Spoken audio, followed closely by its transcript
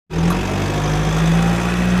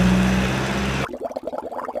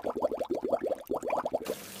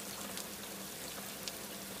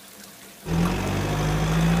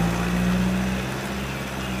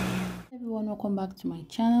welcome back to my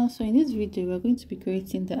channel. So in this video we're going to be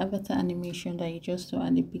creating the avatar animation that you just saw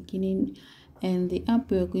at the beginning, and the app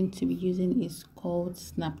we're going to be using is called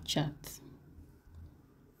Snapchat.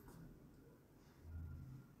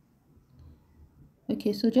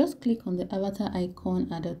 Okay, so just click on the avatar icon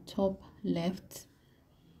at the top left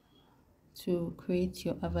to create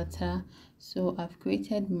your avatar. So I've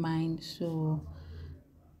created mine, so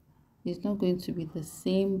it's not going to be the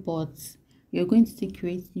same, but you're going to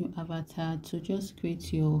create new avatar. To just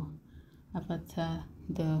create your avatar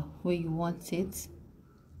the way you want it.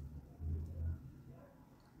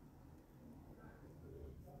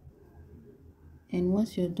 And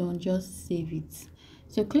once you're done, just save it.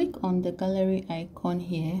 So click on the gallery icon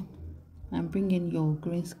here and bring in your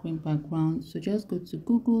green screen background. So just go to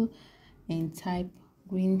Google and type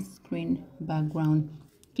green screen background.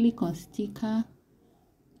 Click on sticker,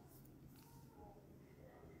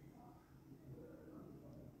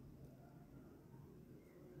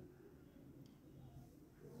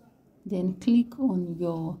 then click on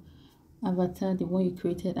your avatar, the one you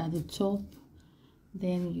created at the top.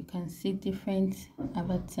 Then you can see different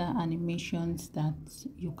avatar animations that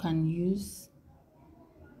you can use.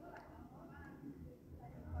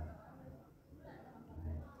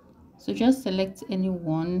 So just select any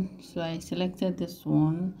one. So I selected this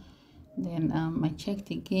one, then I checked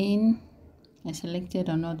again, I selected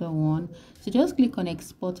another one. So just click on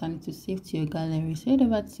export and to save to your gallery. So head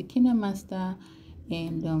over to Kinemaster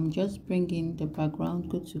and just bring in the background.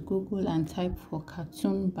 Go to Google and type for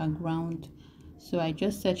cartoon background. So I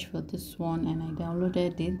just searched for this one and I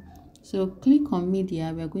downloaded it. So click on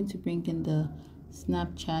media. We're going to bring in the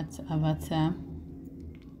Snapchat avatar.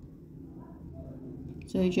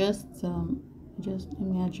 So just let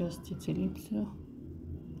me adjust it a little.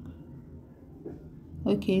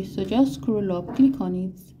 Okay, so just scroll up, click on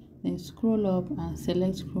it, then scroll up and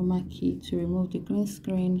select chroma key to remove the green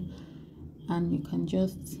screen, and you can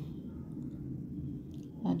just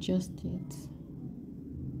adjust it.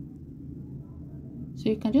 So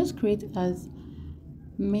you can just create as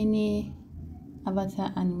many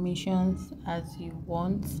avatar animations as you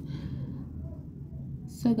want.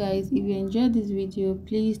 So guys, if you enjoyed this video,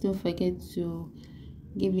 please don't forget to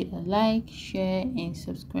give it a like, share and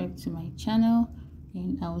subscribe to my channel,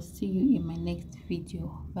 and I will see you in my next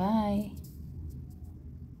video. Bye.